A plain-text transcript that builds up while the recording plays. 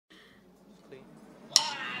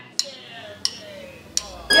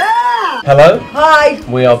Hello. Hi.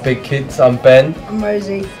 We are Big Kids. I'm Ben. I'm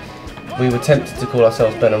Rosie. We were tempted to call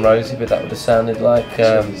ourselves Ben and Rosie, but that would have sounded like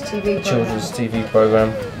a children's TV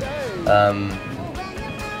program,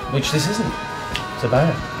 which this isn't. It's a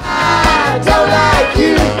band. I don't like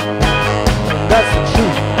you. That's the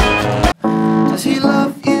truth. Does he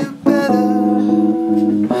love you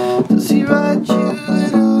better? Does he write you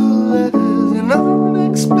little letters in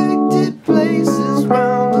unexpected places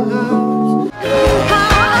round the house?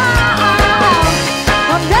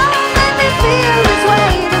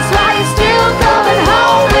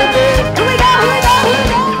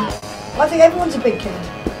 I think everyone's a big kid.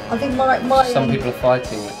 I think my Some people are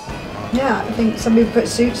fighting. Yeah, I think some people put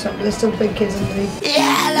suits on, but they're still big kids underneath.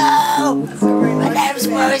 Hello, my name's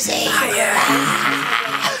Rosie.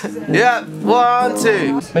 Yeah, 1,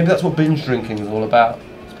 2. Maybe that's what binge drinking is all about.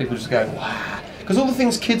 It's people just going, wow. Because all the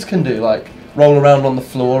things kids can do, like roll around on the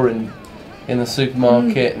floor in the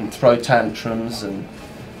supermarket and throw tantrums and,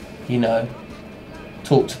 you know,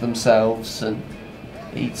 talk to themselves and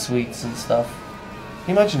eat sweets and stuff.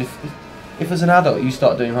 Can you imagine if as an adult you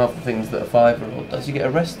start doing half the things that a 5-year-old does, you get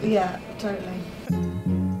arrested? Yeah, totally.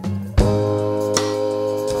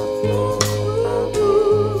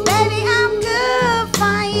 Baby, I'm good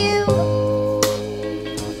for you.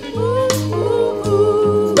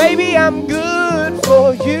 Baby, I'm good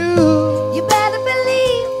for you. You better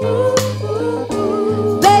believe.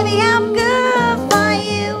 Baby, I'm good for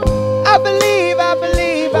you. I believe, I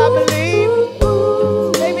believe, I believe.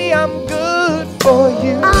 Baby, I'm good for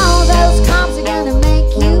you. All those carbs are gonna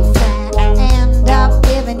make you fat, end up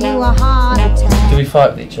giving you a heart attack. Do we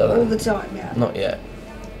fight with each other? All the time, yeah. Not yet.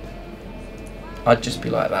 I'd just be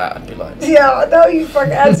like that. I'd be like, Yeah, I know you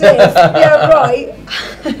fucking as if. Yeah, right.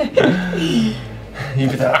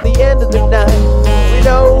 you'd be like, At the end of the night, we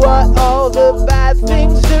know what all the bad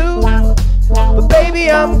things do. But baby,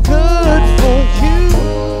 I'm good for you.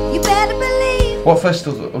 You better believe. What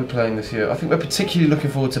festivals are we playing this year? I think we're particularly looking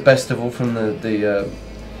forward to Bestival from the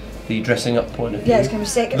dressing up point of view. Yeah, it's gonna be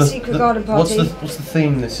sick. A secret garden party. What's the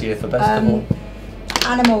theme this year for Bestival?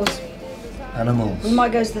 Animals. Animals. We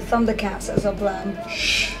might go to the Thundercats. That's our plan.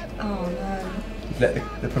 Shh. Oh no. Let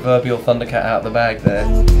the proverbial Thundercat out of the bag there.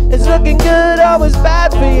 It's looking good, always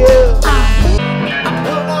bad for you. I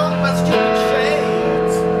put on my stupid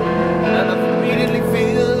shades, and I immediately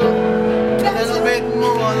feel a little bit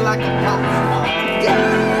more like a pop star.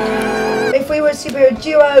 If we were a superhero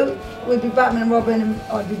duo, we'd be Batman and Robin, and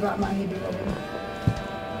I'd be Batman, he'd be Robin.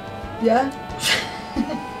 Yeah?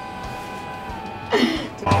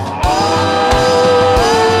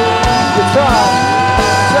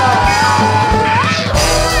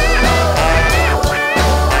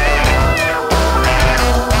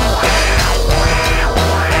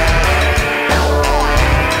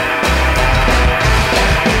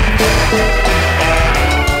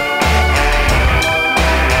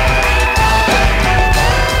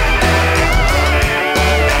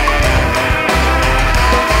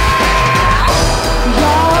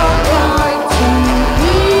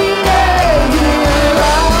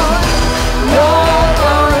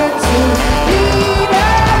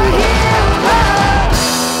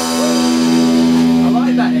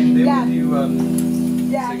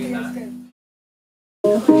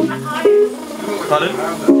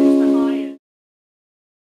 Pardon?